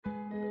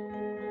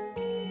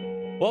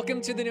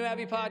Welcome to the New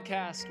Abbey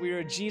Podcast. We are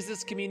a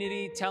Jesus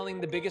community telling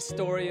the biggest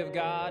story of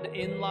God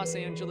in Los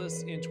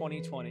Angeles in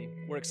 2020.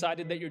 We're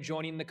excited that you're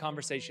joining the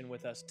conversation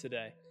with us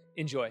today.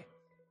 Enjoy.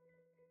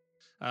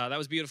 That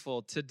was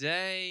beautiful.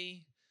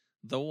 Today,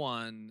 the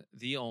one,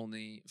 the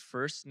only,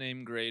 first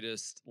name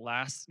greatest,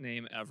 last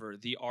name ever,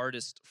 the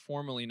artist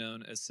formerly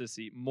known as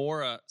Sissy,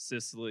 Maura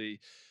Sisley.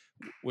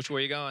 Which way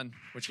are you going?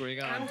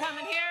 I'm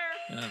coming here.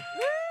 Yeah.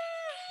 Woo!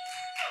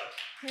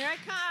 Here I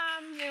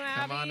come, New Abbey.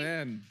 Come on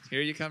in.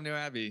 Here you come, New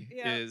Abbey.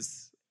 Yeah.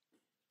 Is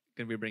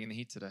going to be bringing the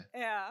heat today.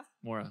 Yeah.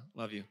 Maura,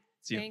 love you.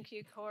 See you. Thank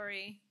you,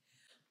 Corey.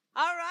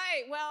 All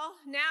right. Well,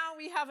 now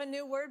we have a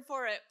new word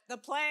for it, the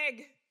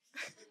plague.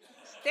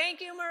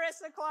 Thank you,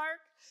 Marissa Clark,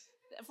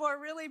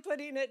 for really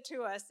putting it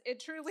to us. It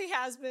truly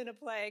has been a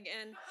plague.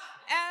 And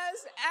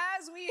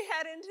as we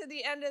head into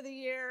the end of the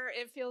year,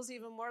 it feels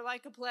even more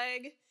like a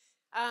plague.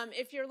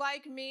 If you're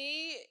like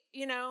me,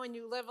 and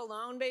you live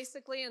alone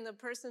basically, and the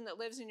person that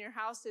lives in your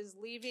house is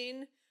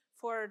leaving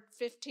for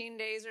 15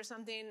 days or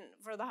something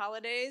for the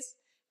holidays,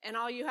 and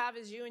all you have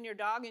is you and your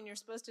dog, and you're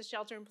supposed to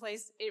shelter in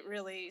place, it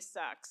really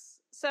sucks.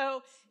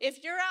 So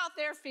if you're out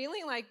there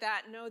feeling like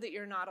that, know that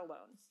you're not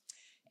alone.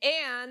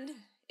 And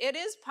it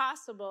is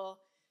possible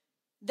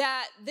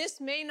that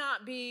this may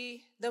not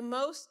be the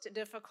most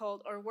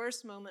difficult or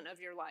worst moment of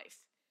your life.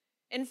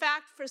 In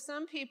fact, for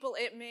some people,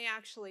 it may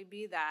actually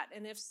be that.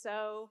 And if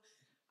so,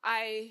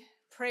 I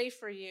pray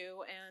for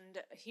you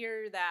and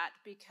hear that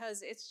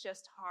because it's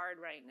just hard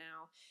right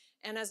now.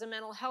 And as a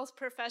mental health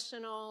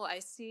professional, I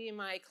see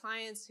my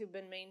clients who've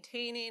been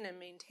maintaining,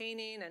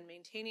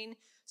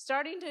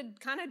 starting to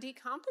kind of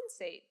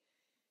decompensate,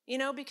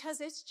 because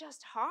it's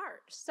just hard.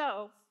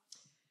 So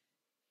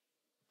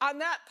on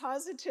that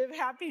positive,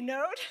 happy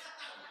note,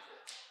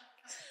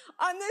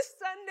 on this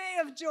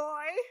Sunday of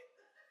joy,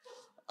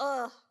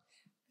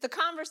 the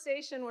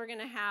conversation we're going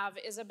to have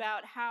is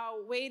about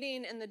how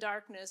waiting in the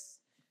darkness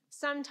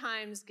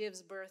sometimes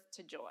gives birth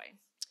to joy.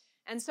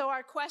 And so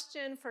our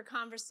question for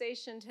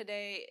conversation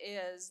today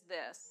is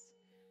this: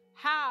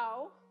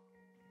 how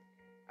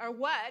or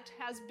what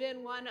has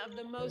been one of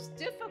the most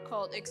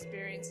difficult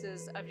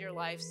experiences of your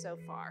life so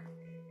far?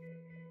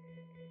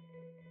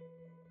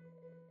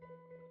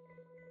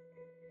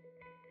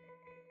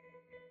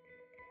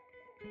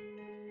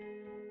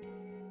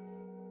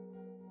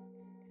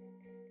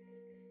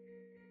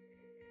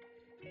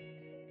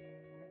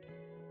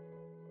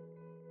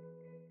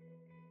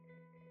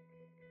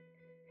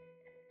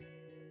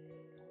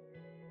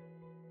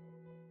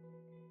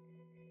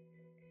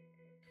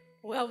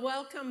 Well,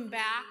 welcome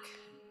back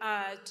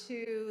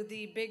to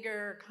the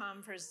bigger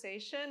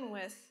conversation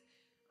with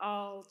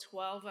all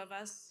 12 of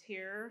us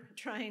here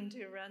trying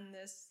to run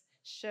this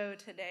show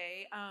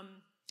today.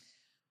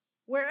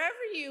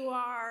 Wherever you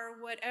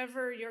are,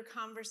 whatever your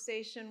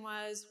conversation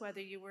was,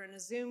 whether you were in a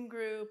Zoom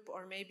group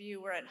or maybe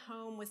you were at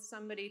home with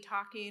somebody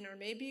talking, or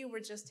maybe you were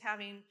just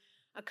having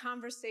a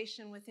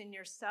conversation within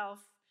yourself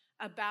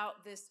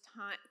about this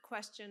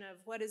question of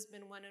what has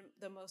been one of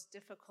the most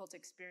difficult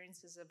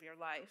experiences of your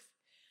life.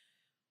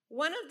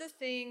 One of the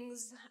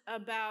things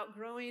about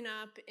growing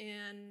up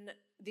in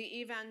the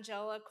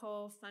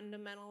evangelical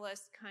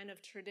fundamentalist kind of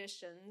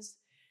traditions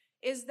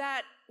is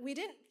that we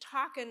didn't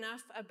talk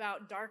enough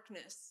about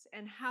darkness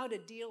and how to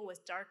deal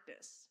with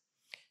darkness,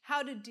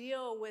 how to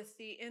deal with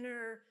the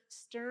inner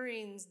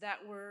stirrings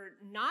that were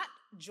not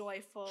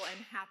joyful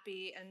and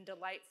happy and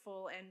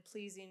delightful and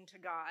pleasing to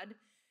God.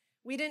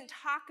 We didn't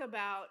talk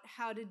about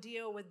how to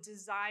deal with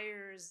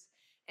desires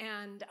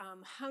and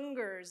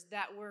hungers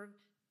that were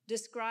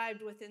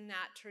described within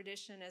that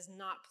tradition as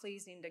not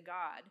pleasing to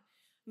God.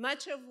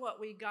 Much of what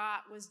we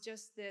got was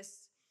just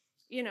this,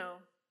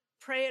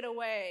 pray it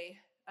away,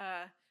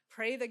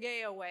 pray the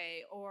gay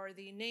away, or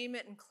the name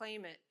it and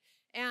claim it.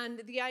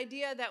 And the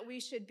idea that we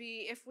should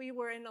be, if we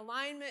were in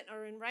alignment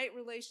or in right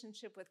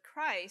relationship with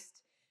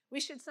Christ,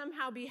 we should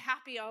somehow be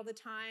happy all the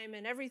time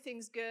and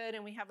everything's good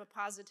and we have a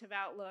positive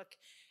outlook.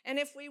 And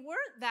if we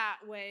weren't that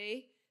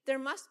way, there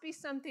must be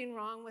something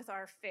wrong with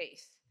our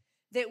faith,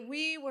 that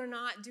we were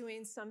not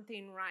doing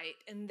something right,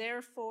 and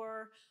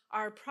therefore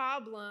our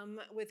problem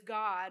with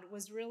God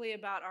was really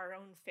about our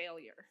own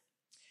failure.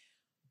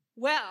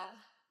 Well,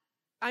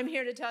 I'm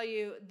here to tell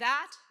you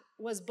that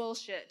was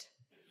bullshit.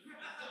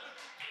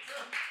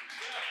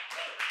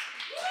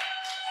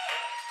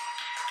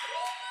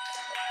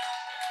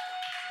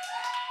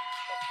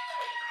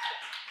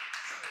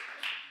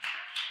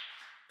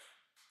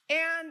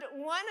 And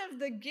one of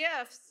the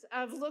gifts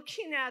of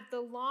looking at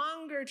the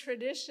longer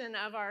tradition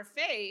of our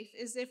faith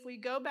is if we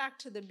go back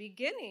to the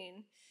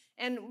beginning,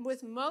 and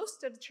with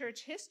most of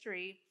church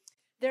history,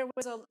 there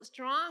was a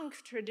strong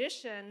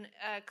tradition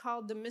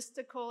called the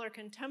mystical or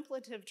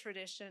contemplative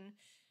tradition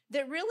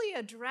that really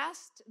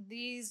addressed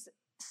these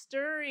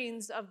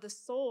stirrings of the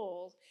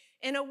soul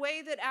in a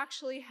way that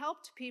actually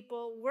helped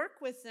people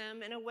work with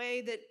them in a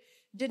way that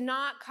did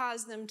not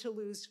cause them to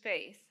lose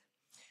faith.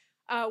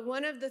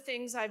 One of the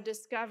things I've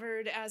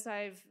discovered as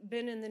I've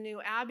been in the New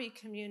Abbey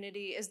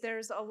community is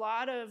there's a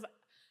lot of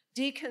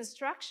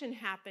deconstruction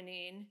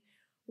happening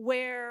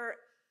where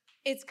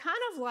it's kind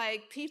of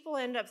like people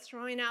end up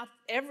throwing out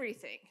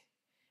everything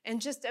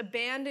and just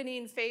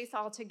abandoning faith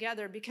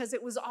altogether because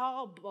it was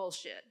all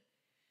bullshit.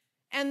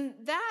 And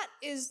that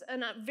is a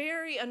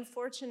very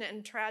unfortunate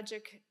and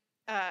tragic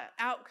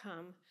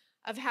outcome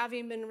of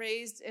having been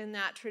raised in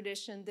that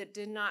tradition that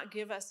did not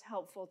give us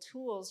helpful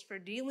tools for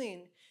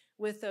dealing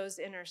with those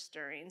inner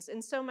stirrings.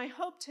 And so my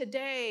hope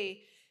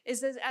today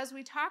is that as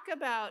we talk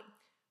about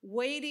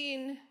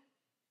waiting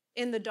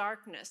in the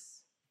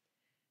darkness,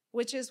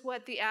 which is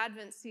what the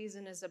Advent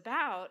season is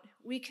about,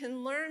 we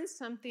can learn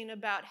something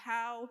about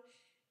how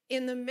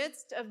in the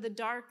midst of the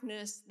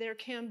darkness, there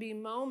can be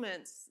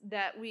moments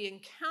that we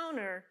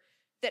encounter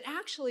that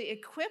actually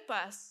equip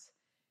us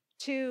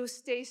to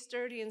stay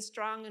sturdy and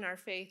strong in our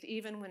faith,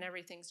 even when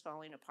everything's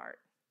falling apart.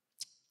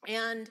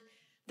 And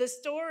the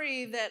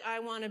story that I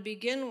want to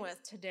begin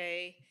with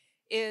today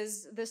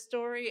is the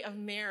story of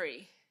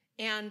Mary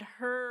and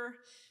her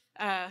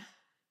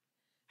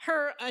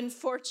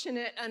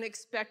unfortunate,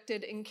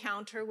 unexpected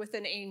encounter with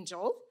an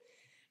angel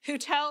who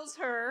tells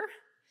her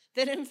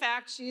that in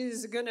fact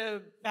she's going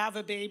to have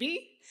a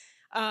baby,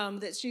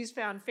 that she's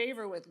found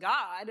favor with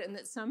God, and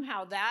that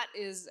somehow that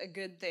is a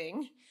good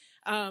thing,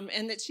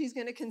 and that she's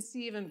going to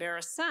conceive and bear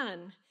a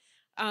son,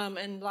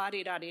 and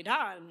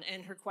la-di-da-di-da,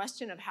 and her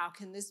question of how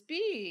can this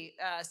be,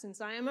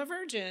 since I am a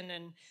virgin,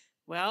 and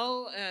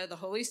well, the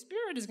Holy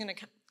Spirit is going to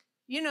come.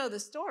 You know the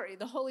story.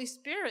 The Holy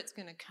Spirit's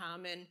going to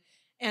come,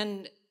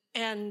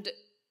 and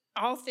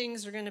all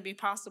things are going to be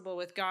possible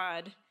with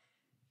God.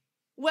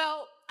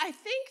 Well, I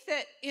think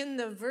that in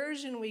the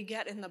version we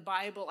get in the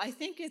Bible, I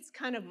think it's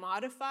kind of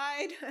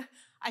modified.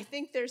 I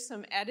think there's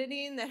some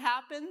editing that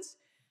happens.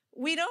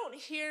 We don't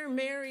hear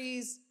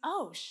Mary's,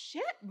 oh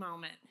shit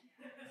moment,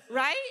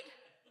 right?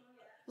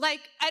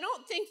 Like, I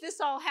don't think this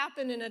all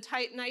happened in a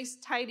nice,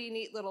 tidy,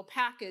 neat little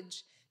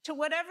package. To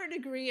whatever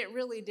degree it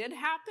really did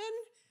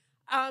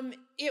happen,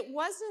 it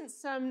wasn't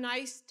some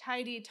nice,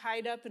 tidy,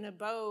 tied up in a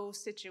bow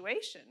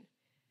situation.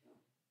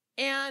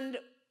 And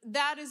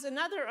that is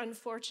another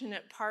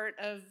unfortunate part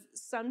of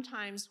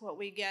sometimes what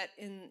we get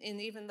in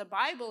even the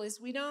Bible is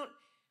we don't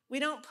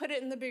put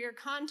it in the bigger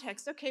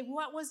context. Okay,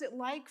 what was it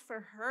like for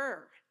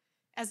her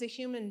as a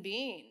human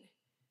being?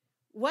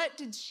 What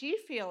did she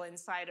feel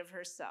inside of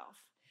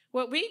herself?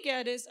 What we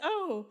get is,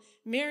 oh,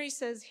 Mary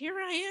says, here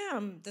I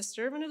am, the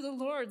servant of the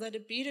Lord, let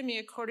it be to me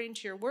according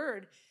to your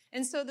word.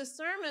 And so the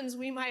sermons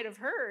we might have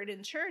heard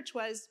in church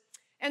was,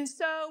 and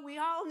so we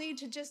all need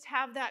to just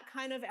have that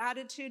kind of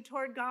attitude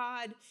toward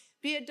God.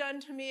 Be it done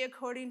to me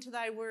according to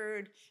thy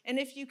word. And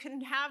if you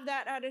can have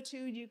that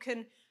attitude, you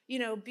can,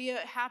 be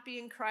happy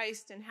in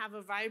Christ and have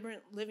a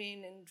vibrant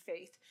living in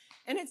faith.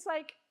 And it's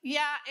like,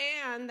 yeah,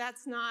 and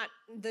that's not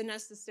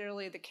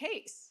necessarily the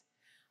case.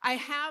 I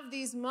have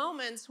these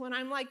moments when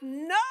I'm like,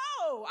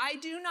 no, I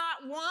do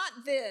not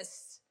want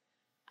this.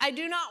 I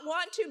do not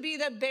want to be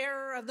the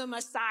bearer of the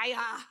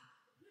Messiah.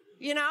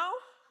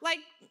 Like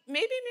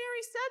maybe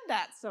Mary said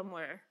that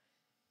somewhere.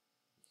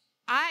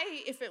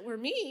 I, if it were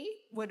me,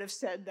 would have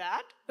said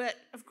that, but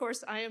of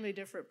course I am a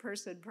different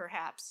person,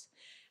 perhaps,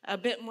 a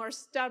bit more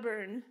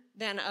stubborn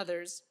than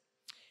others.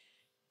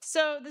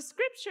 So the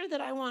scripture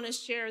that I want to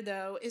share,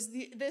 though, is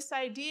this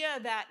idea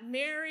that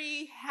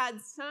Mary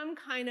had some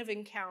kind of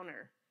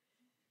encounter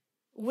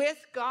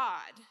with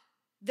God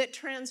that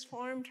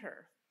transformed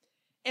her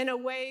in a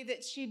way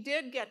that she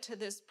did get to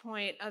this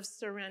point of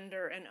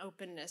surrender and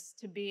openness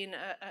to being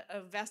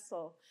a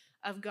vessel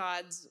of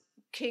God's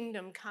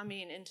kingdom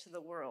coming into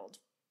the world.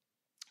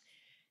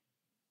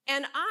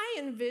 And I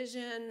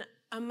envision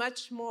a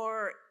much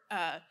more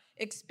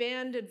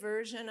expanded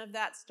version of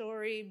that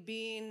story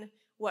being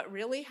what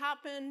really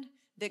happened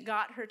that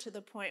got her to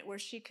the point where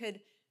she could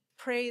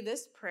pray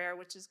this prayer,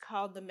 which is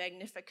called the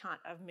Magnificat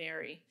of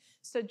Mary.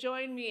 So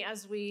join me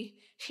as we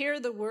hear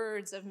the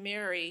words of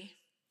Mary.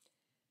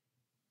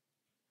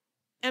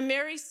 And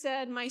Mary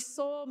said, my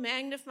soul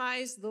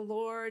magnifies the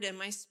Lord, and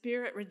my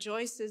spirit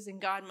rejoices in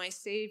God my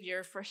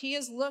Savior, for he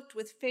has looked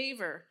with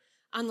favor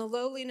on the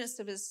lowliness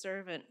of his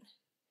servant.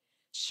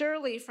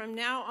 Surely from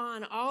now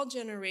on all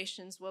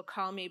generations will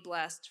call me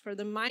blessed, for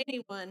the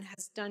Mighty One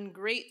has done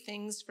great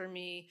things for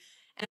me,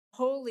 and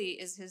holy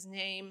is his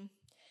name.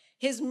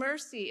 His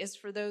mercy is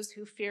for those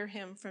who fear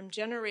him from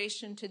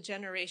generation to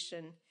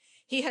generation.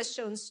 He has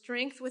shown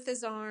strength with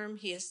his arm.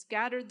 He has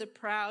scattered the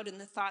proud in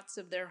the thoughts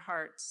of their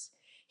hearts.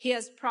 He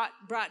has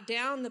brought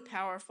down the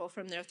powerful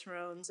from their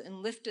thrones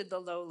and lifted the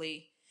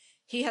lowly.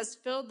 He has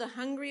filled the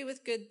hungry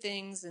with good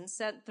things and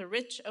sent the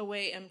rich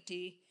away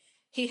empty.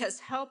 He has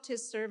helped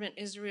his servant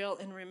Israel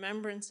in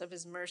remembrance of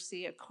his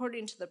mercy,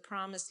 according to the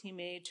promise he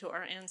made to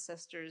our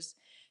ancestors,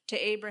 to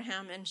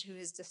Abraham and to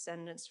his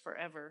descendants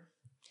forever.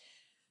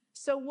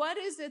 So what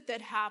is it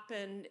that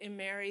happened in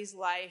Mary's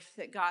life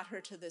that got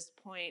her to this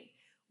point?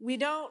 We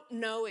don't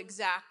know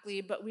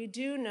exactly, but we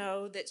do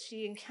know that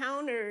she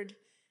encountered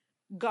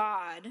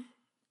God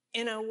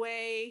in a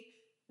way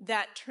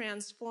that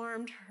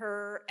transformed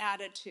her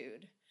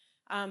attitude,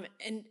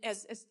 and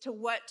as to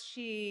what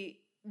she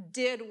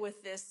did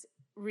with this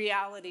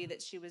reality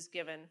that she was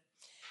given.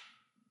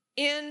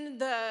 In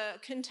the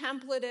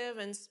contemplative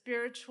and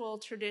spiritual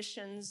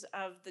traditions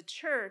of the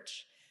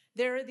church,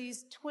 there are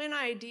these twin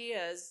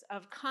ideas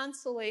of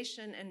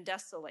consolation and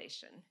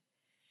desolation.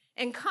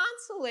 And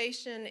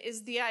consolation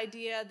is the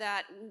idea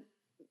that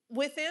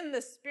within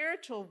the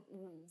spiritual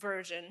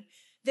version,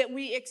 that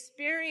we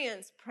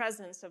experience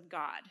presence of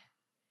God.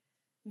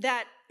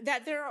 That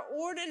there are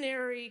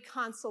ordinary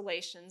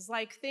consolations,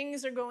 like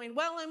things are going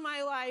well in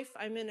my life,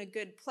 I'm in a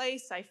good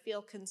place, I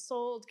feel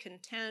consoled,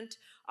 content,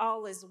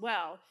 all is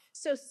well.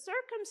 So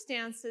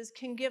circumstances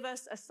can give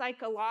us a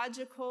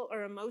psychological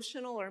or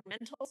emotional or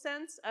mental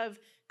sense of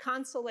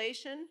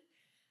consolation.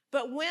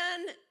 But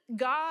when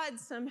God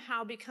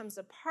somehow becomes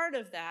a part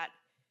of that,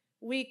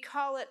 we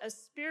call it a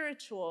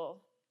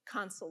spiritual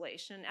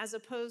consolation as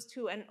opposed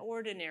to an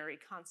ordinary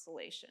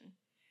consolation.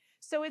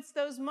 So it's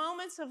those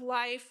moments of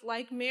life,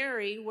 like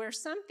Mary, where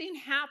something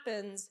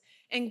happens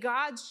and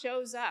God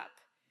shows up.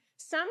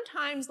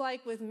 Sometimes,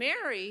 like with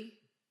Mary,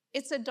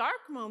 it's a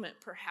dark moment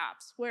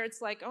perhaps, where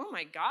it's like, oh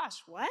my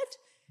gosh, what?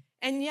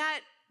 And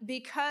yet,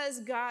 because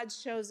God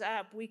shows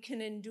up, we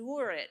can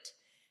endure it,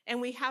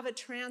 and we have a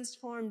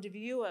transformed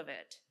view of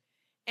it.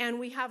 And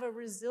we have a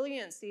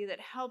resiliency that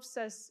helps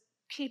us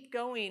keep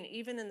going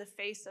even in the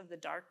face of the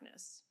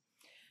darkness.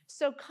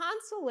 So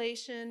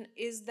consolation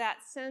is that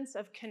sense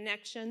of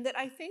connection that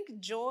I think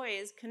joy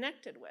is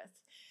connected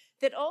with.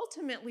 That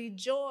ultimately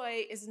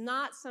joy is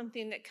not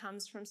something that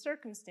comes from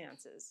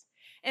circumstances.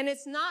 And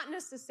it's not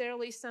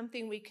necessarily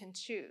something we can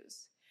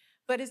choose,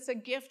 but it's a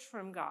gift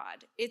from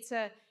God. It's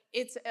a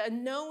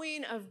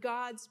knowing of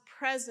God's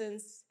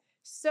presence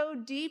so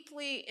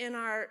deeply in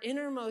our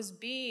innermost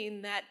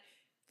being that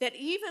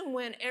even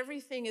when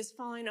everything is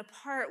falling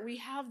apart, we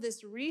have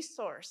this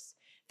resource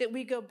that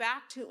we go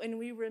back to and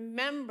we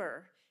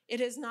remember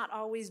it has not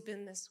always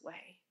been this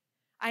way.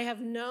 I have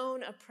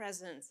known a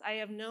presence, I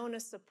have known a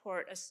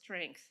support, a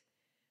strength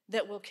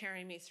that will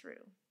carry me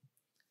through.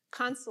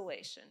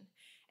 Consolation.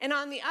 And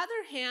on the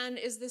other hand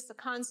is this the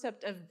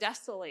concept of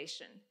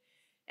desolation.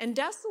 And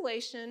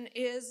desolation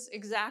is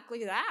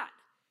exactly that.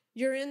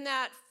 You're in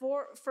that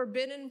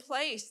forbidden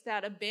place,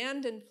 that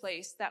abandoned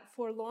place, that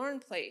forlorn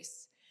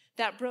place,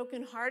 that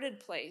brokenhearted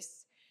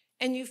place.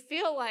 And you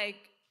feel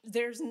like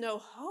there's no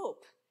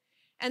hope.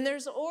 And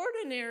there's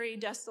ordinary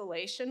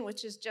desolation,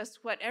 which is just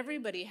what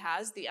everybody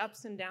has, the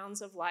ups and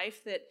downs of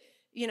life that,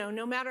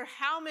 no matter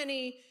how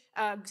many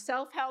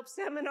self-help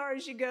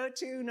seminars you go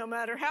to, no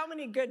matter how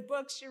many good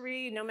books you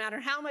read, no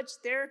matter how much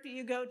therapy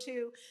you go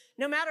to,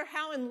 no matter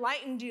how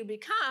enlightened you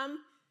become,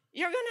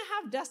 you're going to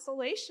have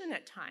desolation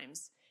at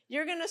times.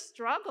 You're going to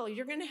struggle.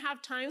 You're going to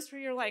have times where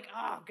you're like,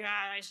 oh,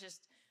 God,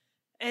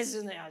 this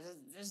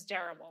is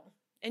terrible.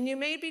 And you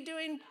may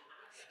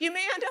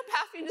end up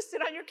having to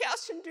sit on your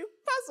couch and do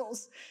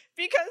puzzles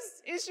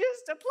because it's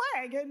just a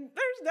plague and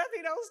there's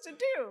nothing else to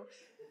do.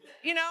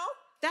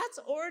 That's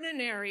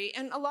ordinary.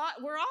 And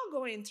we're all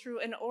going through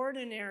an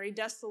ordinary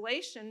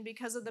desolation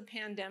because of the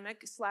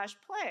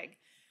pandemic/plague.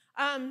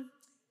 And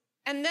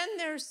then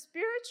there's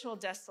spiritual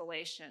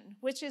desolation,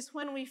 which is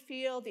when we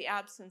feel the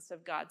absence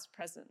of God's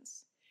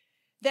presence.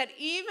 That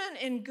even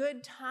in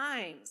good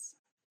times,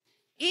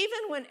 even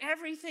when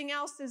everything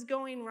else is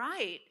going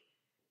right,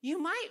 you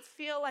might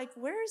feel like,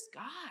 where's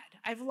God?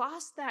 I've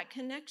lost that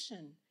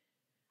connection.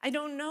 I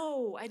don't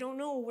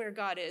know where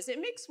God is.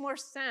 It makes more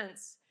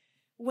sense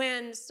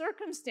when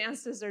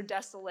circumstances are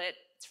desolate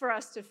for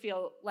us to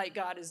feel like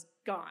God is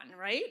gone,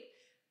 right?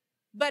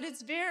 But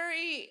it's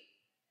very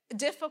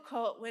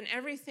difficult when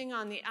everything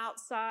on the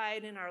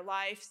outside in our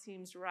life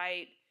seems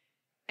right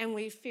and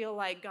we feel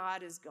like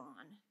God is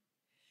gone.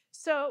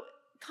 So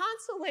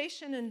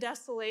consolation and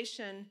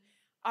desolation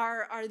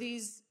are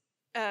these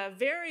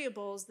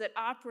variables that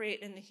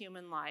operate in the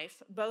human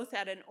life, both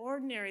at an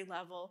ordinary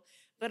level,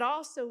 but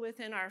also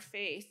within our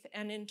faith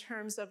and in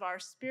terms of our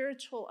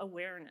spiritual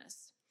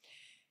awareness.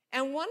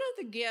 And one of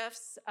the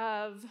gifts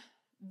of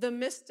the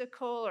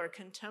mystical or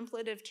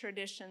contemplative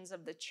traditions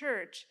of the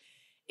church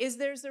is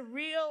there's a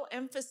real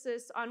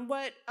emphasis on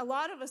what a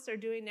lot of us are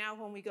doing now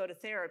when we go to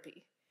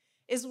therapy,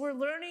 is we're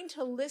learning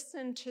to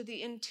listen to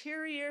the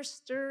interior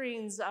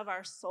stirrings of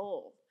our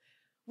soul.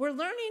 We're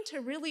learning to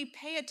really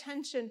pay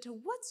attention to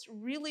what's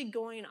really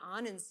going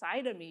on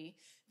inside of me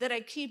that I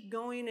keep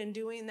going and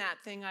doing that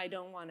thing I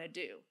don't want to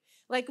do.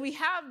 Like we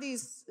have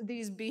these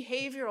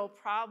behavioral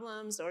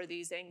problems or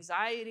these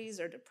anxieties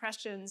or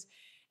depressions,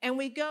 and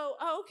we go,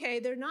 oh, okay,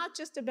 they're not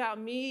just about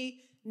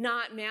me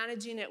not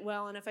managing it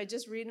well, and if I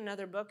just read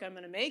another book, I'm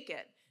going to make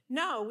it.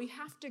 No, we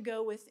have to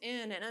go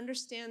within and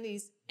understand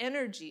these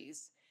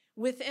energies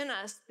within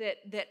us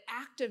that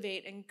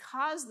activate and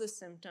cause the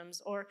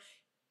symptoms or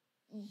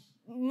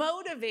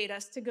motivate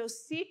us to go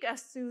seek a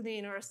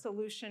soothing or a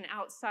solution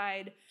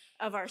outside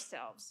of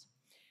ourselves.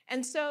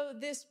 And so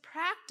this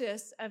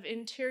practice of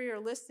interior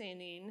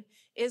listening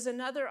is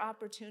another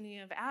opportunity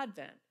of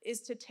Advent,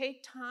 is to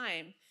take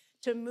time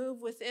to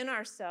move within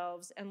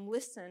ourselves and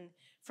listen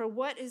for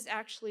what is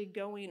actually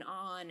going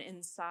on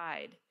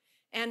inside.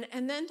 And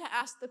then to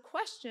ask the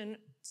question,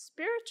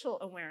 spiritual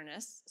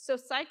awareness, so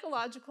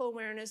psychological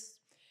awareness,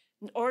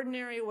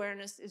 Ordinary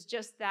awareness is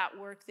just that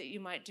work that you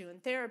might do in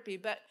therapy.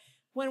 But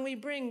when we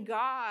bring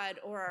God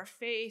or our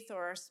faith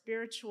or our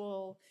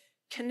spiritual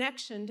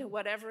connection to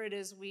whatever it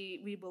is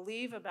we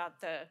believe about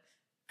the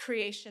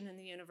creation in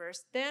the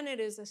universe, then it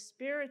is a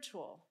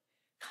spiritual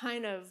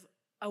kind of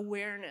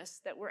awareness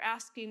that we're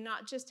asking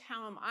not just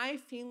how am I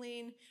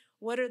feeling,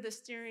 what are the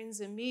stirrings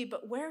in me,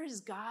 but where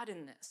is God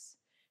in this?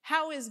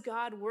 How is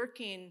God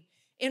working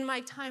in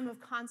my time of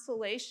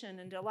consolation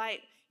and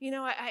delight?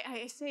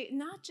 I say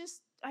not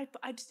just,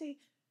 I'd say,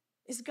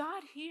 is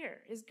God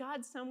here? Is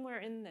God somewhere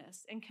in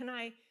this? And can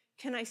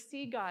I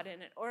see God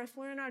in it? Or if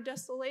we're in our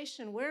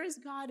desolation, where is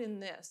God in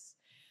this?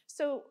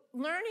 So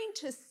learning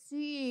to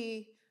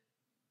see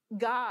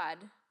God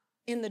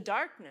in the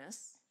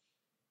darkness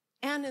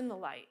and in the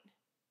light,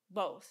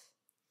 both.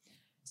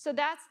 So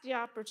that's the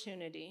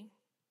opportunity.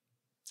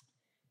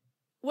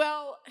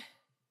 Well,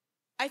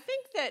 I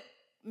think that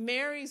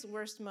Mary's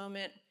worst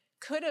moment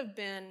could have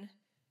been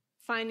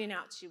finding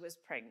out she was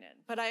pregnant.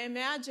 But I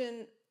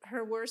imagine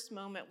her worst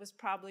moment was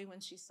probably when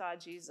she saw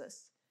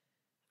Jesus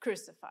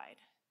crucified.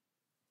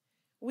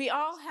 We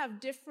all have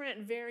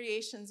different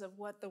variations of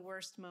what the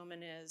worst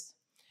moment is.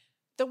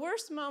 The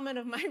worst moment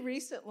of my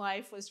recent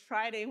life was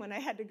Friday when I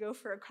had to go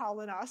for a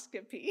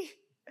colonoscopy.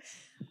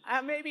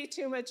 Maybe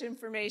too much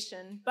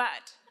information,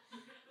 but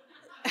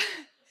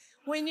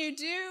when you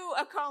do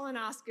a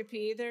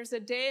colonoscopy, there's a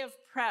day of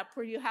prep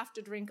where you have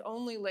to drink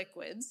only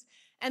liquids.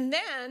 And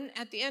then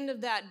at the end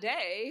of that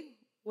day,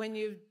 when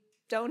you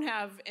don't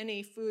have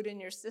any food in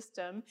your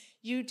system,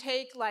 you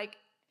take like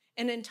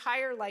an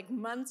entire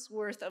month's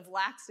worth of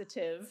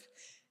laxative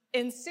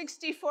in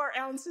 64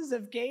 ounces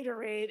of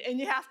Gatorade, and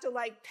you have to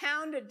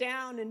pound it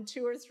down in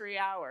 2 or 3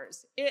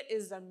 hours. It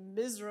is a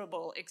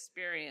miserable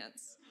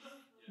experience.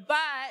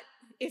 But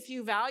if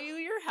you value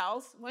your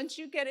health, once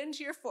you get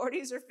into your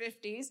 40s or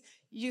 50s,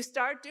 you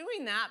start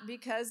doing that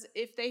because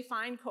if they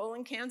find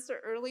colon cancer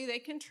early, they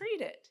can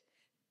treat it.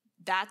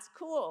 That's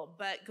cool,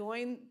 but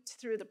going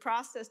through the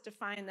process to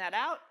find that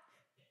out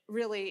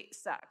really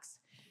sucks.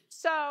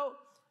 So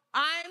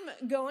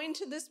I'm going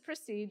to this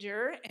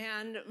procedure,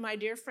 and my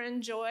dear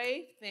friend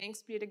Joy,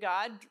 thanks be to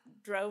God,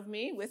 drove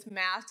me with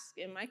masks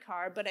in my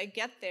car, but I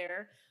get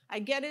there, I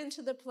get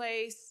into the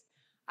place,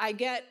 I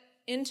get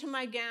into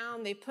my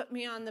gown, they put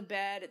me on the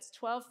bed, it's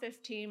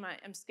 12:15,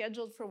 I'm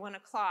scheduled for 1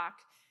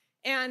 o'clock,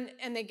 and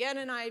they get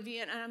an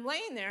IV, and I'm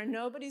laying there, and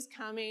nobody's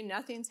coming,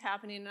 nothing's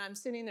happening, and I'm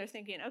sitting there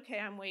thinking, okay,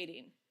 I'm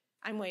waiting.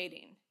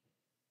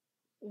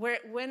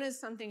 When is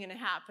something going to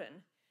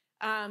happen?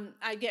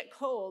 I get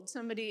cold.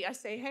 I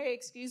say, hey,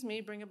 excuse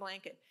me, bring a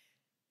blanket.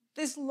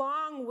 This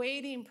long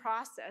waiting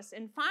process.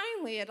 And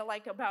finally, at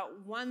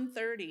about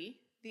 1:30,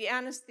 the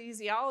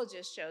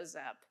anesthesiologist shows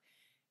up.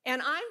 And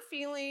I'm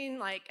feeling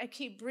like I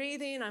keep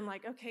breathing. I'm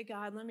like, okay,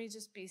 God, let me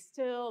just be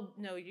still,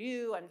 know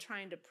you. I'm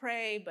trying to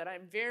pray, but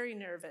I'm very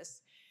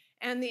nervous.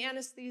 And the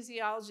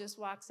anesthesiologist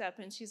walks up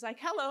and she's like,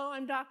 hello,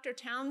 I'm Dr.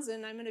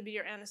 Townsend. I'm going to be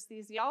your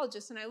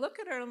anesthesiologist. And I look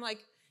at her, and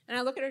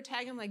I look at her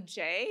tag, I'm like,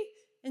 Jay?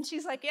 And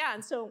she's like, yeah.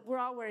 And so we're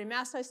all wearing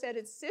masks. I said,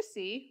 it's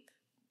Sissy,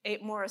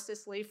 Maura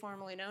Sicily,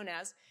 formerly known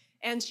as,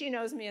 and she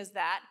knows me as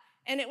that.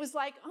 And it was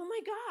like, oh my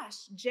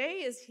gosh,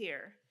 Jay is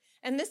here.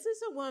 And this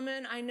is a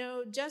woman I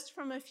know just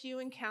from a few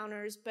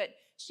encounters, but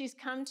she's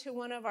come to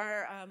one of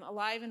our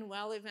Alive and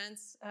Well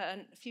events a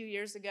few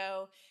years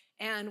ago,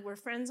 and we're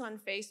friends on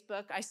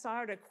Facebook. I saw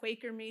her at a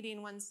Quaker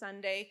meeting one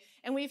Sunday,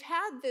 and we've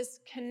had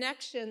this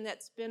connection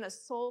that's been a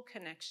soul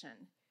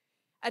connection,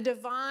 a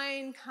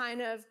divine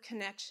kind of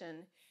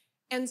connection.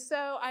 And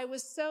so I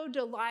was so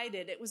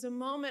delighted. It was a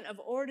moment of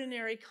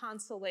ordinary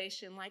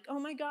consolation, like, oh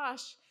my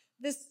gosh,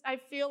 I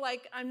feel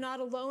like I'm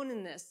not alone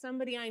in this.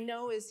 Somebody I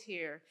know is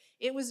here.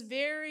 It was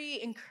very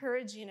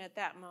encouraging at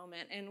that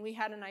moment, and we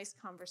had a nice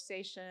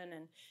conversation,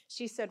 and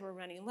she said, we're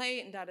running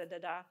late, and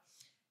da-da-da-da.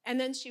 And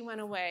then she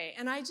went away,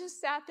 and I just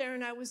sat there,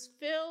 and I was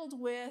filled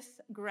with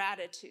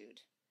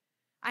gratitude.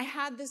 I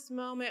had this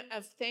moment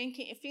of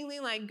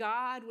feeling like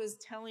God was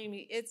telling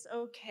me, it's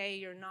okay,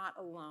 you're not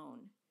alone.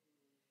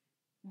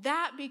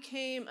 That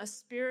became a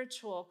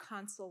spiritual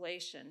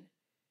consolation,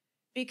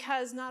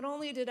 because not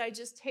only did I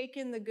just take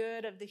in the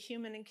good of the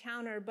human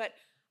encounter, but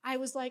I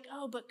was like,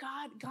 oh, but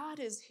God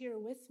is here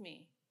with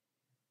me.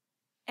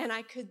 And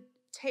I could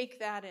take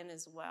that in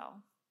as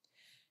well.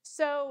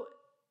 So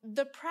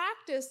the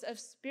practice of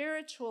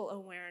spiritual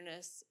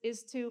awareness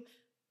is to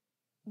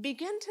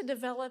begin to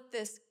develop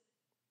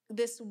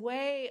this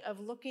way of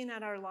looking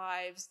at our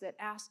lives that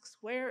asks,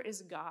 where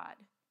is God?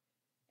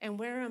 And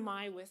where am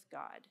I with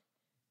God?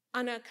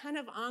 On a kind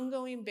of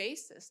ongoing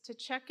basis to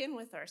check in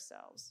with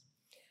ourselves.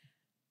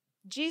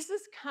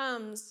 Jesus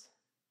comes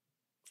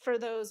for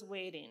those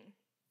waiting.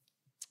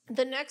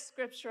 The next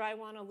scripture I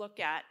want to look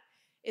at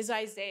is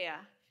Isaiah.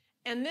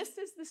 And this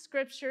is the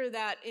scripture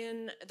that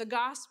in the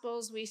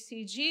Gospels we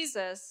see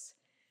Jesus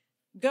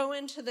go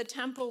into the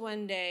temple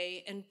one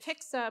day and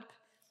picks up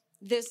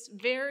this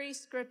very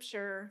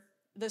scripture,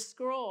 the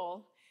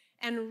scroll,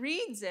 and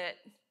reads it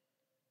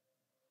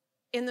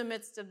in the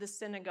midst of the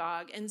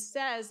synagogue and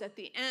says at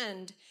the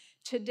end,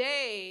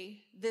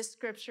 Today, this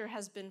scripture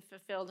has been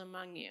fulfilled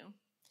among you.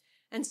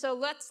 And so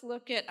let's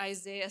look at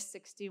Isaiah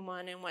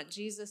 61 and what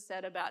Jesus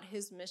said about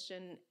his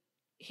mission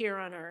here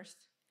on earth.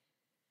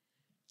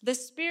 The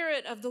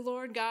Spirit of the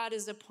Lord God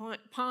is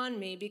upon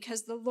me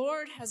because the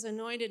Lord has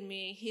anointed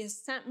me. He has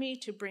sent me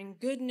to bring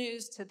good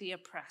news to the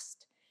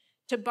oppressed,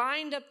 to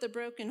bind up the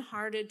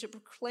brokenhearted, to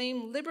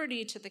proclaim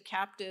liberty to the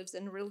captives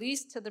and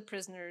release to the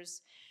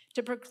prisoners,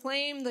 to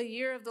proclaim the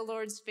year of the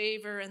Lord's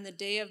favor and the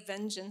day of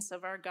vengeance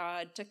of our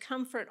God, to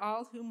comfort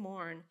all who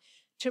mourn,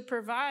 to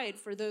provide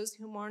for those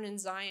who mourn in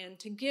Zion,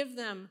 to give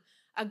them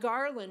a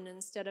garland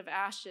instead of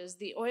ashes,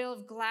 the oil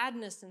of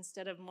gladness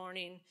instead of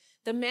mourning,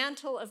 the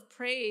mantle of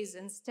praise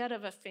instead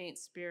of a faint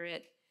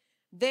spirit.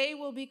 They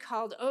will be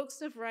called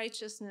oaks of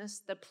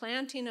righteousness, the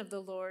planting of the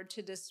Lord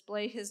to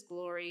display his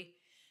glory.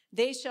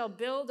 They shall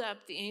build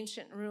up the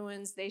ancient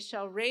ruins. They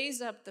shall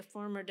raise up the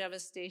former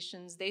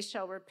devastations. They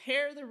shall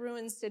repair the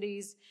ruined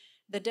cities,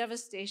 the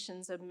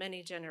devastations of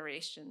many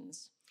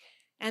generations.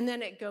 And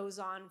then it goes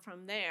on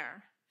from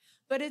there.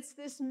 But it's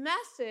this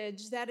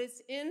message that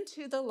it's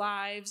into the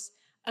lives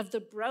of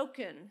the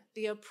broken,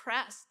 the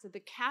oppressed,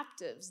 the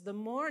captives, the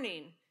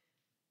mourning,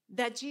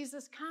 that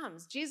Jesus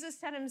comes. Jesus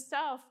said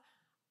himself,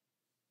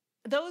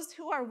 those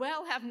who are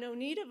well have no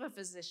need of a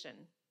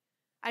physician.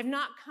 I've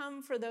not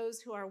come for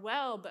those who are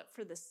well, but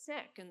for the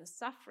sick and the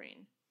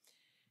suffering.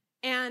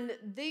 And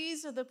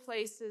these are the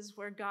places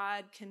where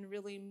God can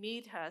really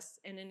meet us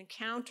in an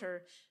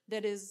encounter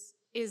that is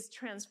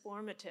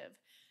transformative.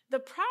 The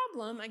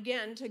problem,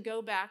 again, to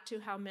go back to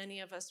how many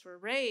of us were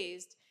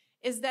raised,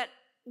 is that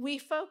we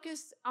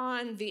focus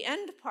on the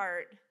end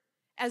part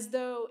as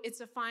though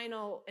it's a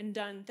final and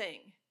done thing.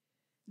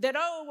 That,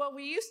 oh, well,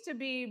 we used to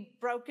be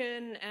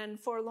broken and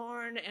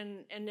forlorn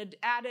and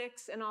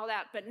addicts and all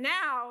that, but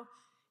now,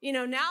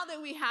 now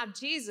that we have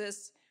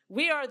Jesus,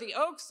 we are the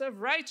oaks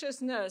of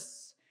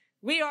righteousness.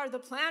 We are the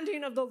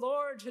planting of the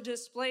Lord to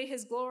display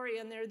his glory.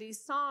 And there are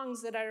these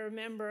songs that I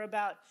remember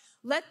about,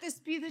 let this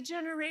be the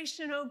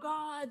generation, oh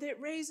God,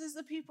 that raises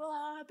the people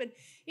up. And,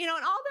 and all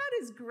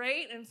that is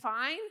great and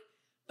fine.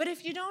 But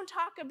if you don't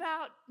talk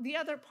about the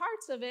other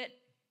parts of it,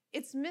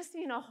 it's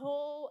missing a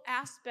whole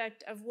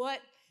aspect of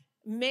what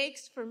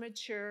makes for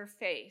mature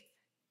faith.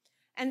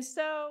 And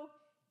so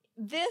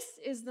this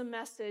is the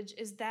message,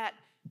 is that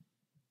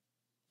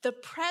the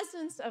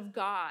presence of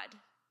God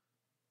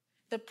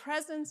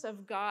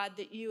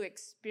that you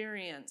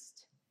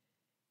experienced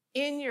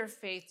in your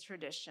faith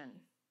tradition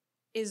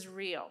is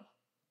real.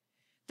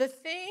 The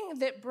thing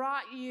that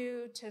brought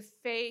you to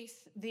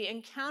faith, the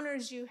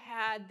encounters you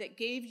had that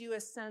gave you a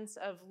sense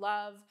of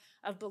love,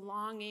 of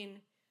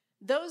belonging,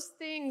 those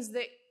things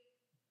that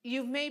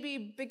you've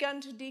maybe begun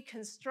to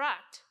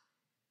deconstruct,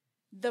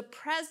 the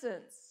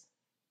presence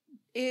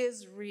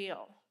is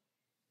real.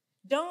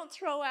 Don't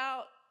throw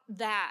out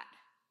that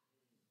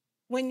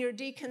when you're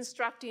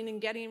deconstructing and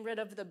getting rid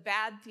of the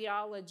bad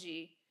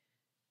theology,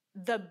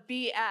 the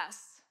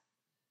BS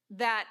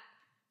that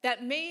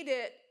made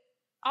it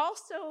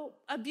also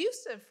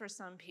abusive for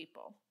some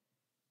people,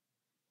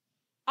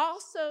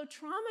 also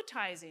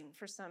traumatizing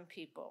for some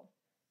people.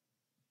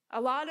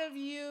 A lot of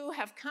you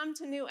have come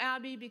to New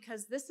Abbey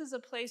because this is a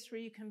place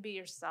where you can be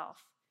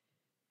yourself.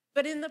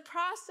 But in the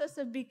process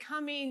of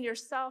becoming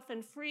yourself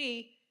and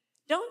free,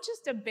 don't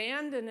just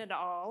abandon it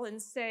all and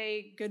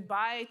say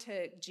goodbye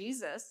to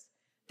Jesus,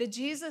 the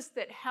Jesus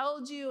that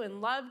held you and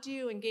loved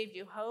you and gave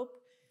you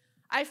hope.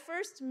 I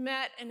first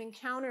met and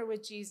encounter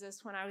with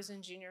Jesus when I was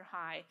in junior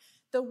high.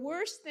 The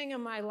worst thing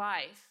in my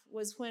life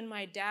was when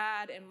my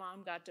dad and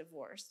mom got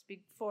divorced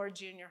before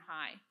junior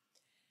high.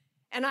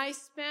 And I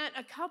spent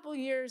a couple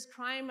years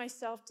crying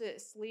myself to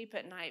sleep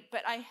at night,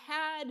 but I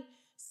had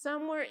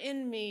somewhere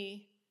in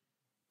me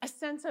a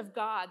sense of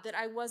God, that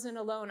I wasn't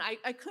alone.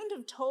 I couldn't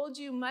have told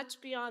you much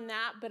beyond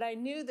that, but I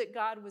knew that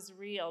God was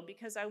real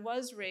because I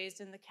was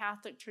raised in the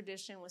Catholic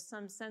tradition with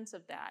some sense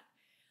of that.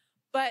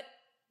 But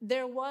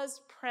there was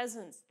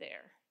presence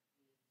there.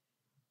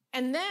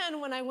 And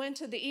then when I went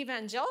to the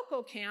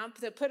evangelical camp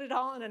that put it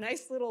all in a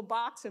nice little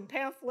box and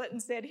pamphlet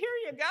and said, here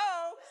you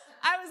go,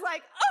 I was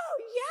like,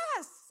 oh,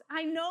 yes,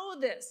 I know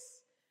this.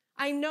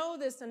 I know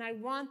this and I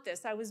want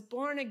this. I was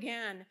born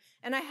again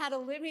and I had a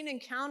living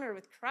encounter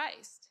with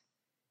Christ.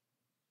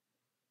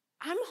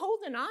 I'm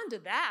holding on to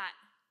that.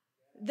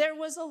 There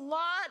was a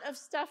lot of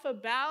stuff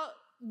about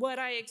what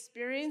I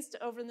experienced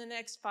over the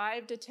next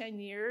 5 to 10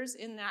 years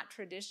in that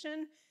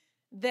tradition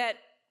that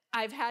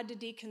I've had to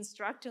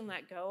deconstruct and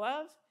let go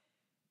of.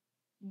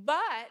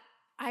 But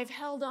I've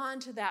held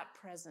on to that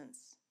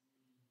presence.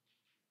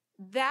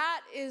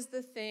 That is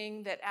the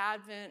thing that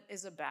Advent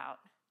is about.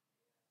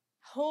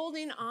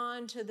 Holding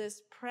on to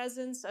this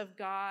presence of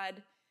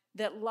God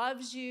that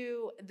loves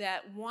you,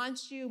 that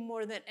wants you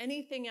more than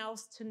anything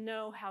else to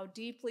know how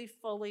deeply,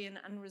 fully, and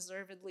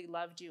unreservedly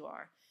loved you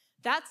are.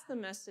 That's the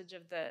message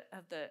of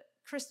the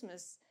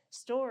Christmas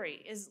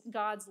story, is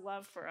God's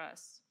love for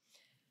us.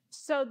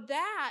 So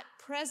that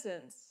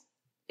presence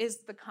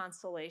is the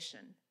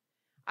consolation.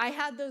 I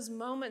had those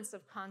moments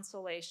of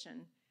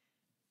consolation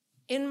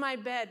in my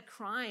bed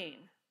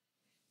crying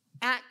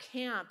at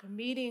camp,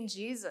 meeting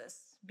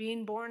Jesus,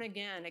 being born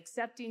again,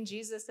 accepting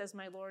Jesus as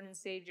my Lord and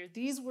Savior.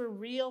 These were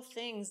real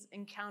things,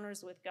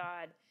 encounters with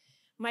God.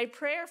 My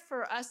prayer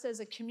for us as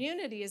a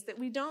community is that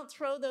we don't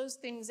throw those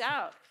things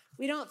out.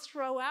 We don't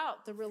throw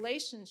out the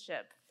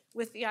relationship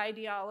with the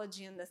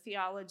ideology and the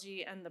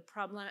theology and the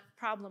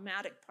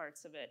problematic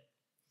parts of it.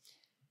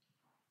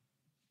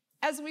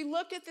 As we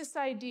look at this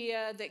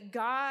idea that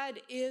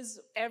God is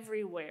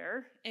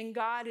everywhere and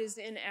God is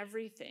in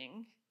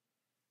everything,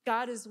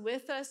 God is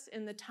with us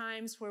in the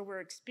times where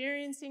we're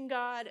experiencing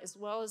God as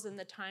well as in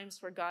the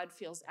times where God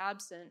feels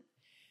absent,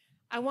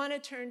 I want to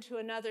turn to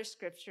another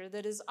scripture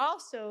that is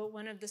also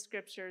one of the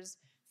scriptures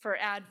for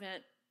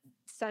Advent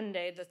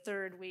Sunday, the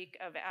third week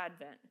of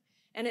Advent.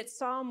 And it's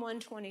Psalm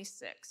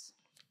 126.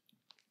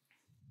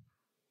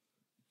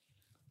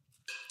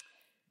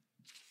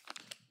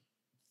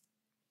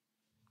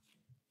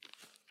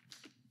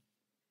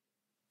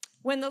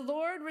 When the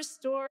Lord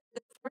restored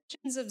the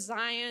fortunes of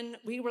Zion,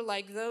 we were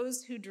like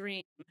those who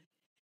dream.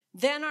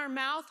 Then our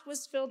mouth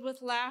was filled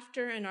with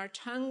laughter and our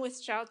tongue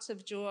with shouts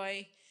of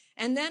joy.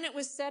 And then it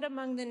was said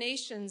among the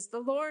nations, the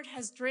Lord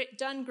has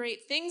done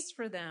great things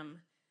for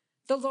them.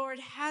 The Lord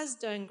has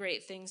done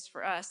great things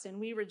for us, and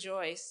we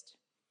rejoiced.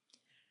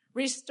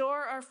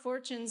 Restore our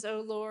fortunes,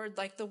 O Lord,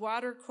 like the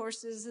water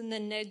courses in the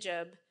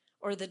Negeb,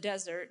 or the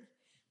desert.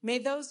 May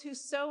those who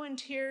sow in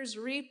tears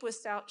reap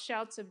with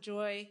shouts of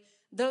joy.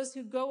 Those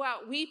who go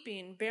out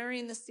weeping,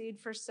 bearing the seed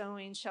for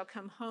sowing, shall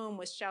come home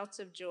with shouts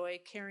of joy,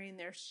 carrying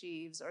their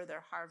sheaves or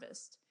their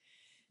harvest.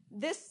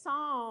 This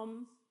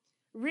psalm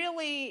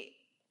really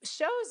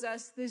shows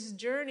us this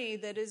journey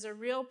that is a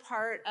real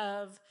part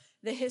of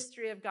the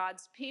history of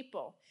God's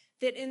people.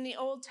 That in the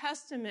Old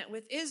Testament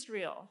with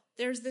Israel,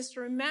 there's this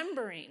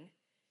remembering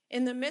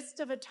in the midst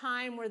of a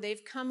time where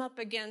they've come up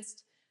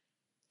against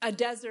a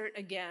desert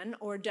again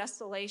or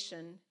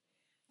desolation.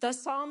 The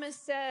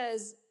psalmist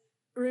says,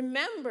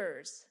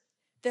 remembers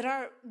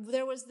that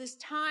there was this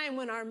time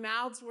when our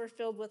mouths were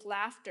filled with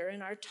laughter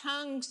and our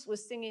tongues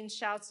was singing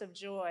shouts of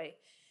joy,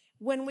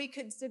 when we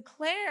could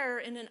declare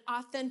in an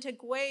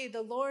authentic way,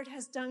 the Lord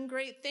has done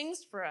great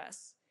things for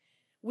us.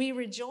 We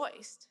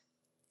rejoiced.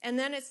 And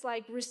then it's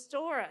like,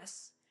 restore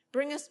us,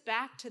 bring us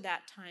back to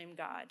that time,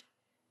 God.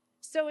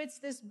 So it's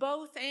this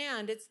both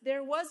and.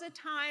 There was a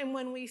time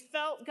when we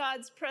felt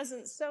God's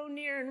presence so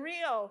near and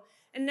real,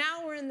 and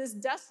now we're in this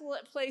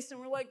desolate place and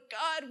we're like,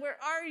 God, where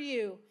are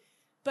you?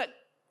 But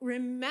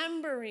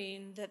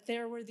remembering that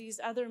there were these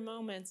other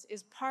moments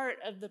is part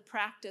of the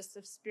practice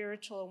of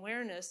spiritual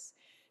awareness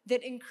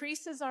that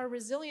increases our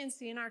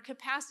resiliency and our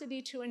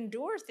capacity to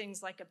endure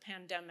things like a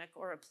pandemic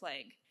or a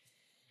plague.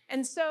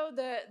 And so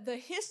the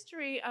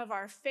history of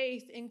our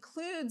faith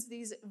includes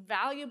these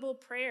valuable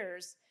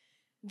prayers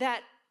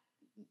that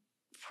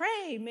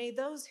pray, may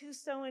those who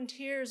sow in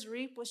tears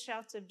reap with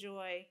shouts of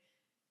joy.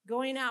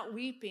 Going out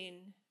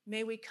weeping,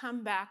 may we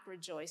come back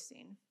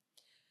rejoicing.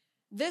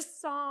 This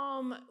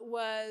psalm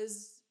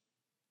was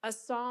a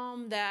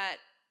psalm that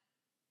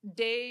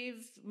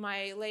Dave,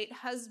 my late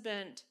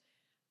husband,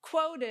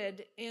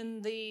 quoted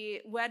in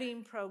the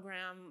wedding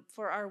program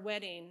for our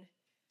wedding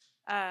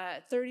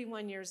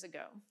 31 years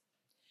ago.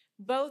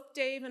 Both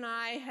Dave and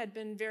I had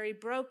been very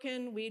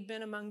broken. We'd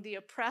been among the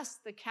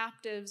oppressed, the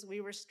captives. We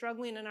were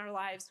struggling in our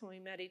lives when we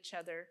met each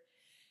other.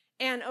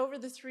 And over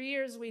the 3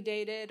 years we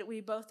dated,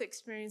 we both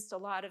experienced a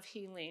lot of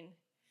healing.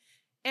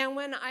 And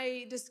when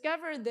I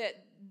discovered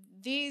that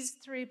these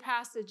three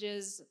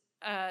passages,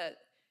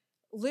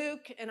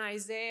 Luke and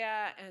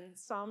Isaiah and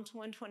Psalm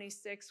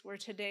 126 were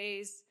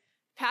today's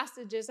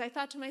passages, I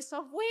thought to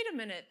myself, wait a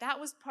minute, that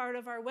was part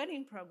of our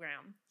wedding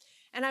program.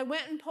 And I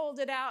went and pulled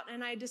it out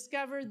and I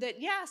discovered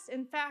that yes,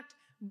 in fact,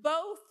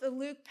 both the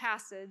Luke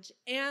passage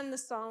and the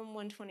Psalm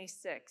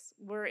 126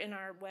 were in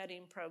our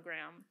wedding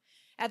program.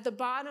 At the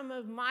bottom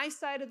of my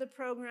side of the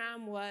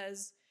program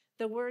was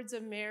the words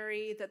of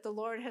Mary, that the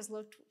Lord has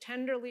looked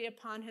tenderly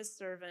upon his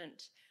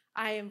servant.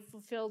 I am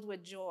fulfilled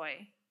with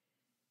joy.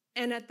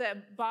 And at the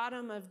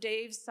bottom of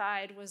Dave's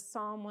side was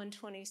Psalm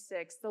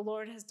 126. The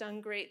Lord has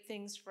done great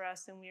things for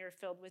us and we are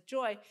filled with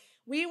joy.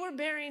 We were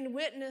bearing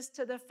witness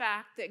to the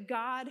fact that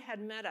God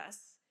had met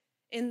us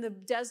in the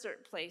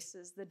desert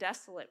places, the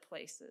desolate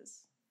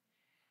places.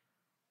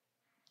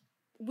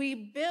 We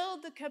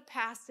build the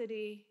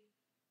capacity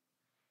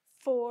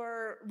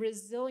for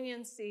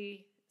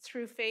resiliency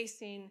through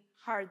facing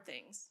hard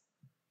things.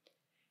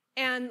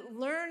 And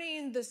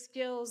learning the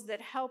skills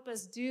that help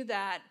us do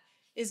that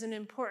is an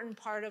important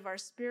part of our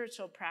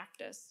spiritual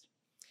practice.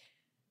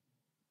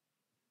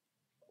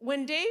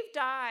 When Dave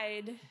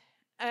died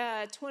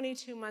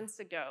 22 months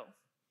ago,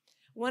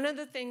 one of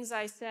the things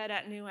I said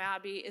at New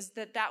Abbey is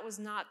that that was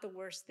not the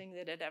worst thing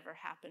that had ever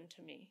happened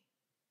to me.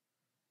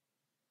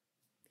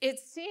 It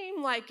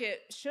seemed like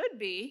it should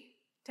be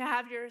to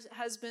have your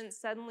husband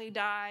suddenly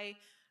die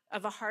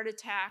of a heart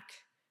attack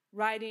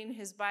riding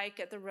his bike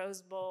at the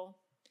Rose Bowl.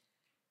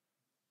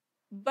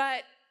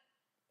 But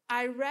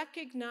I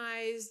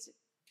recognized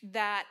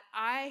that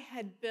I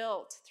had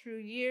built through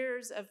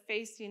years of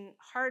facing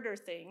harder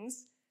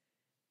things,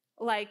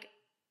 like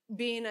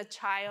being a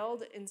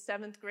child in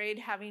 7th grade,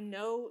 having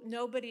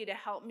nobody to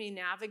help me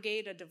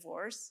navigate a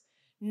divorce,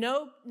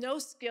 no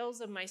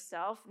skills of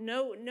myself,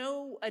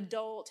 no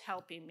adult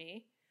helping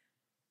me.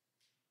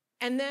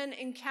 And then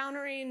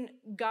encountering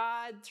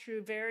God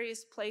through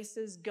various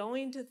places,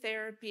 going to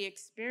therapy,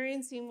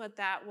 experiencing what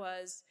that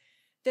was,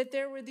 that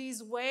there were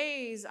these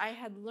ways I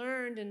had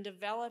learned and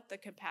developed the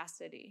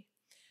capacity.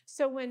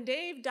 So when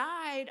Dave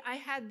died, I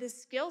had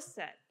this skill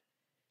set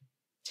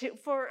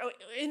for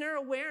inner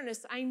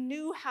awareness. I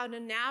knew how to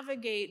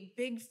navigate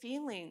big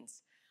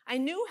feelings. I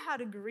knew how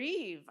to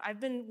grieve. I've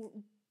been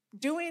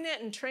doing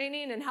it and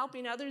training and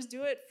helping others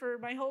do it for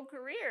my whole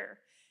career.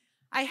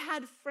 I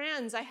had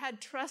friends. I had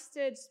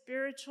trusted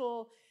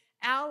spiritual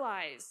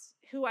allies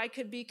who I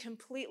could be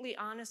completely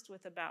honest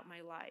with about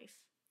my life.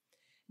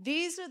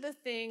 These are the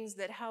things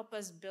that help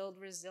us build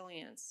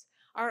resilience.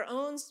 Our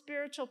own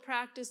spiritual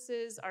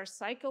practices, our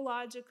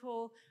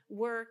psychological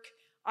work,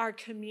 our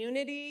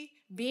community,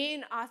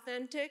 being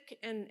authentic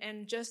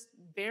and just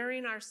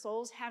bearing our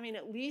souls, having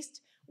at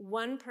least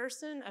one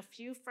person, a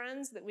few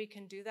friends that we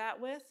can do that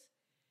with.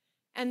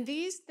 And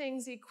these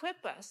things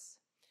equip us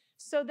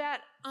so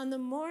that on the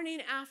morning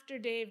after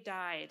Dave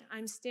died,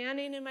 I'm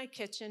standing in my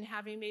kitchen,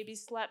 having maybe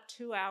slept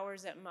 2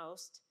 hours at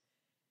most,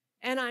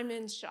 and I'm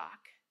in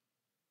shock.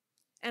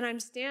 And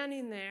I'm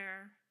standing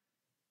there,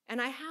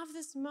 and I have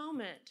this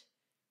moment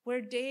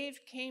where Dave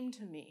came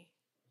to me.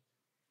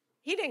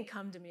 He didn't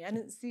come to me. I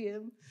didn't see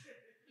him.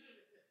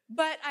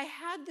 But I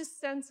had this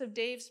sense of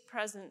Dave's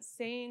presence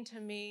saying to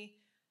me,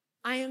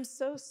 I am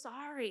so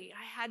sorry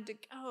I had to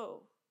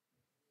go,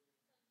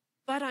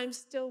 but I'm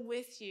still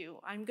with you.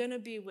 I'm going to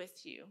be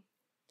with you.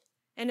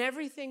 And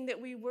everything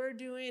that we were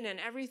doing and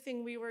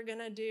everything we were going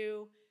to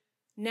do,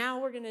 now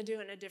we're going to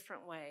do it in a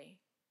different way.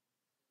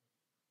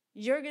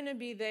 You're going to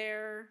be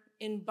there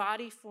in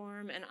body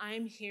form, and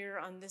I'm here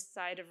on this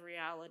side of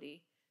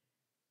reality.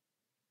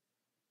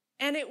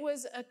 And it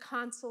was a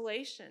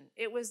consolation.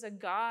 It was a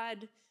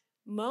God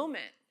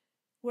moment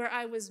where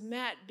I was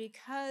met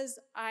because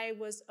I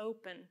was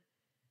open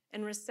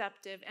and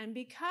receptive, and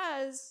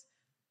because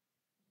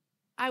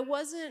I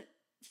wasn't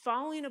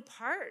falling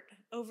apart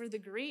over the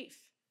grief.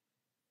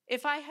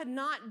 If I had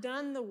not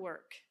done the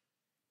work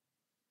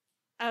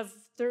of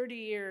 30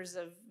 years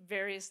of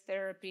various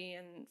therapy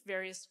and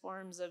various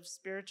forms of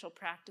spiritual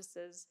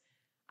practices,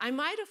 I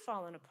might have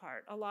fallen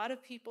apart. A lot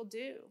of people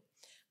do.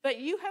 But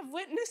you have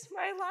witnessed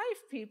my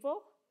life,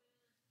 people.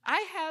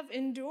 I have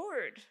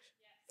endured.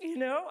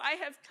 I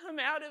have come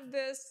out of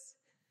this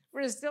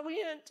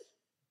resilient,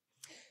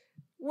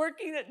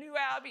 working at New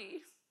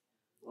Abbey,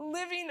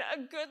 living a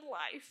good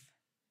life.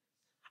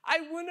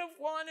 I wouldn't have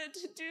wanted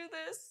to do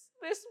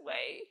this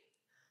way.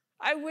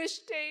 I wish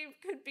Dave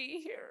could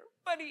be here,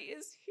 but he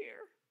is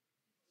here.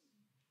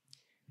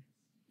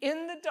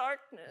 In the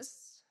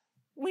darkness,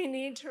 we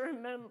need to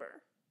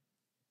remember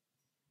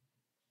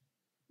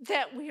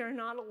that we are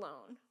not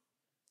alone.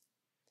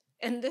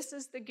 And this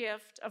is the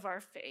gift of our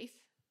faith.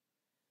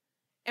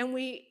 And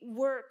we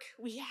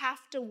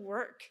have to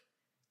work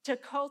to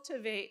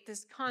cultivate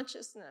this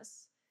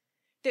consciousness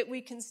that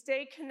we can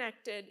stay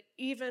connected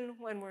even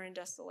when we're in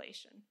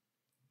desolation.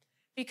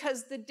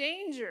 Because the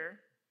danger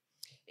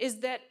is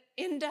that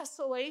in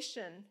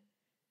desolation,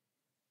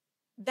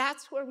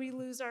 that's where we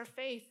lose our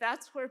faith.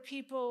 That's where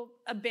people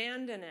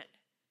abandon it.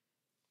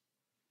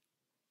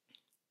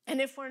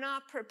 And if we're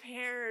not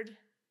prepared,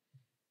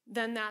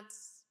 then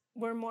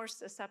we're more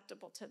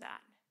susceptible to that.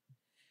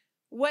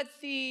 What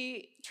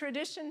the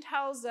tradition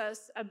tells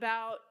us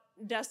about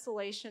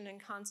desolation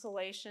and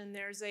consolation,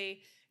 there's a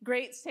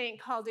great saint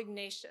called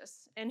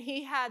Ignatius, and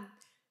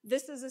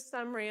this is a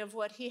summary of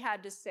what he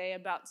had to say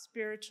about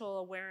spiritual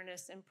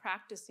awareness and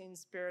practicing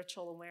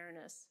spiritual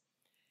awareness.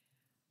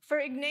 For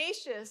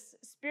Ignatius,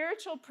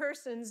 spiritual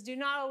persons do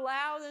not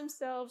allow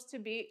themselves to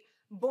be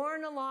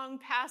borne along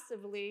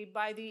passively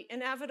by the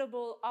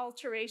inevitable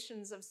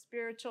alterations of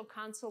spiritual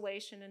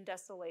consolation and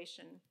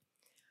desolation.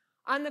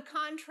 On the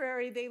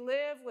contrary, they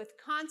live with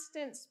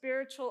constant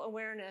spiritual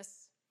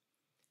awareness.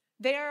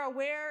 They are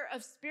aware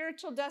of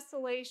spiritual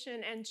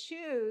desolation and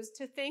choose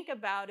to think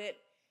about it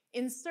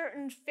in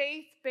certain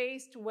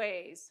faith-based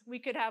ways. We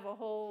could have a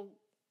whole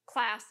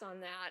class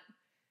on that.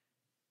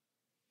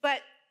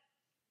 But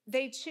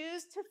they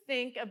choose to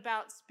think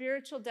about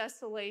spiritual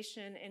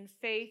desolation in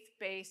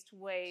faith-based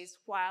ways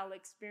while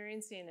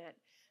experiencing it.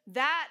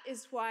 That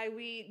is why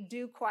we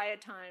do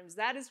quiet times.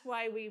 That is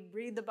why we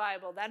read the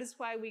Bible. That is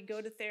why we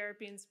go to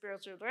therapy and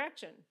spiritual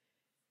direction.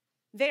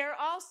 They are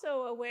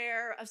also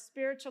aware of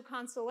spiritual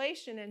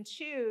consolation and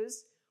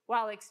choose,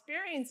 while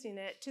experiencing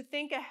it, to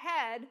think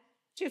ahead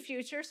to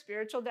future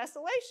spiritual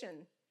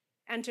desolation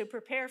and to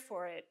prepare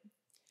for it.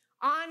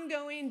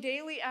 Ongoing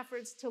daily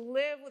efforts to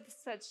live with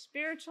such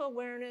spiritual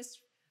awareness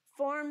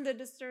form the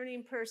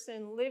discerning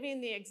person living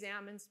the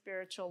examined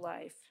spiritual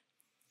life.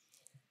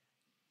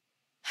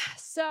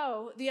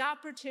 So, the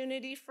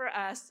opportunity for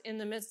us in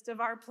the midst of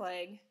our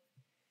plague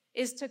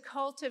is to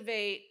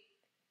cultivate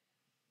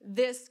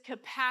this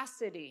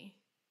capacity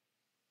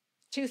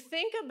to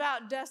think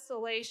about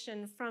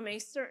desolation from a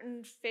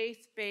certain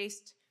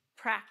faith-based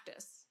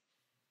practice.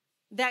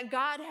 That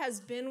God has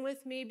been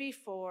with me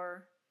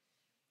before,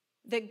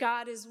 that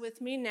God is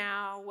with me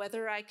now,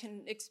 whether I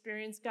can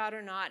experience God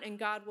or not, and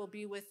God will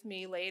be with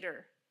me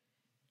later.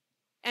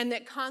 And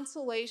that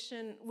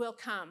consolation will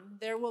come.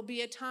 There will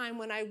be a time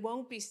when I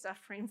won't be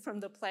suffering from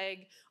the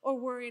plague or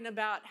worrying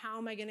about how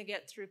am I going to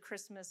get through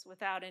Christmas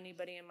without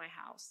anybody in my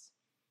house.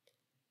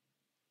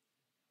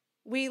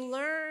 We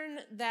learn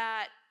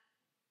that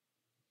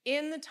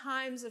in the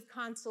times of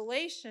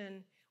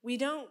consolation, we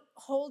don't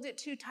hold it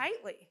too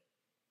tightly.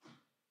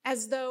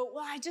 As though,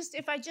 well,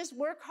 if I just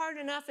work hard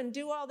enough and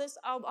do all this,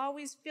 I'll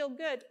always feel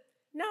good.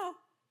 No,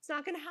 it's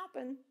not going to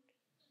happen.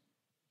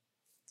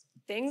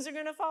 Things are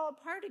going to fall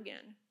apart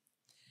again.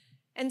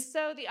 And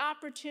so the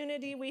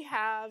opportunity we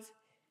have,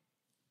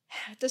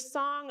 the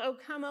song, O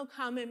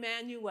come,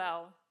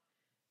 Emmanuel,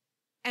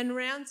 and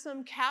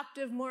ransom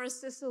captive Mora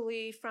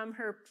Sicily from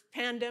her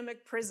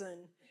pandemic prison.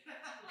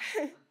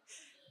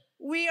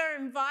 We are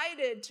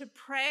invited to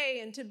pray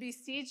and to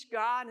beseech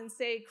God and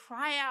say,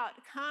 cry out,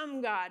 come,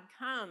 God,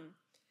 come.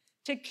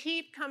 To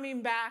keep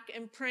coming back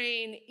and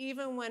praying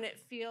even when it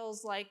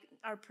feels like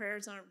our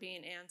prayers aren't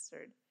being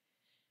answered.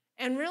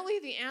 And really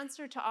the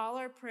answer to all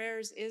our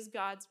prayers is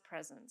God's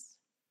presence.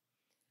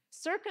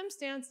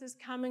 Circumstances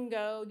come and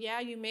go.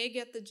 Yeah, you may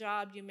get the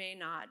job, you may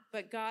not.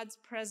 But God's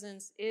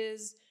presence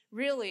is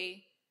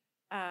really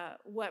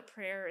what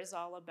prayer is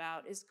all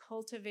about, is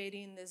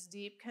cultivating this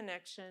deep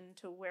connection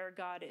to where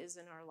God is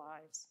in our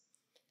lives.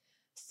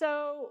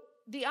 So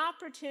the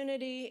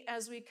opportunity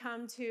as we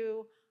come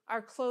to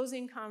our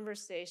closing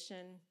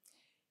conversation,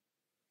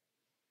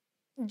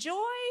 joy,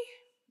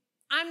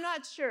 I'm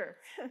not sure.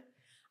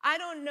 I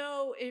don't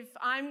know if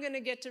I'm going to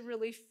get to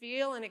really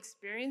feel and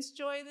experience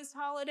joy this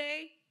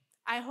holiday.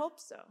 I hope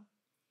so.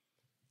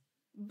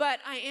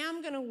 But I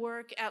am going to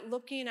work at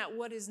looking at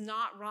what is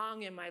not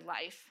wrong in my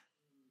life.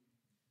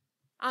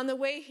 On the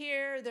way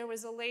here, there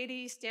was a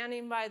lady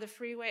standing by the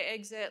freeway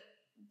exit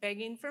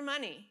begging for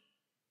money.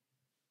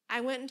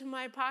 I went into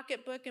my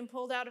pocketbook and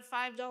pulled out a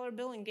 $5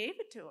 bill and gave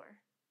it to her.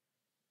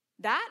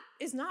 That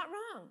is not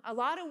wrong. A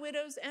lot of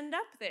widows end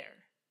up there.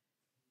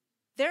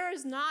 That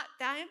is not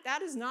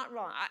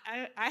wrong.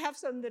 I have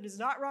something that is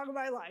not wrong in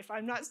my life.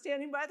 I'm not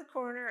standing by the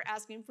corner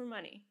asking for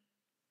money.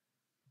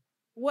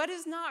 What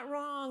is not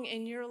wrong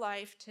in your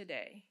life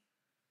today?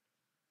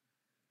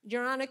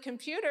 You're on a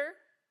computer.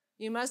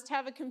 You must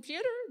have a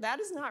computer.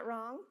 That is not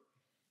wrong.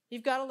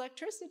 You've got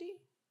electricity.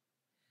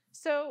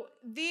 So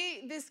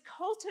this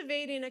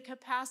cultivating a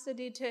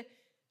capacity to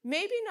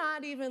maybe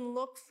not even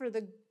look for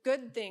the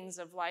good things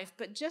of life,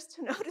 but just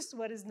to notice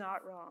what is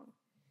not wrong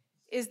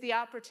is the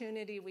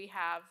opportunity we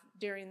have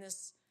during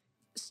this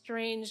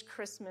strange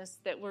Christmas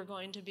that we're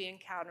going to be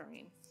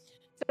encountering.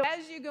 So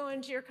as you go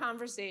into your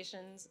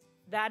conversations,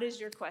 that is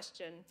your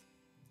question.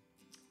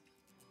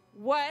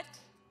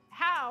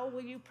 How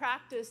will you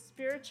practice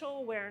spiritual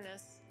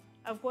awareness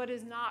of what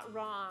is not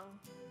wrong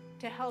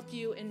to help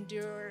you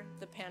endure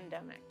the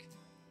pandemic?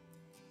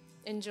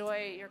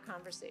 Enjoy your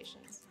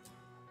conversations.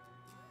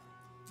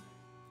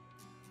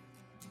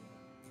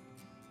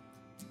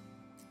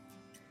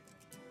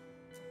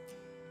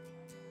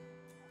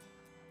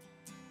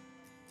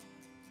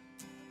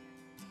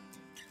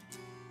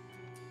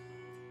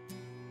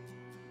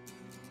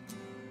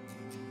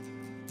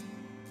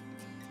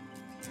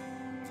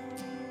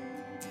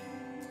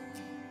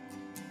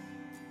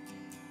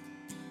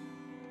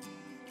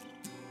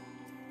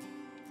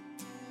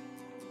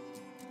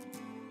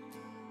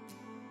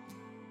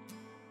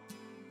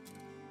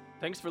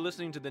 Thanks for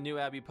listening to the New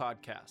Abbey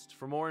podcast.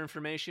 For more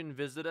information,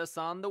 visit us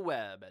on the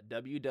web at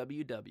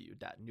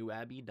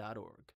www.newabbey.org.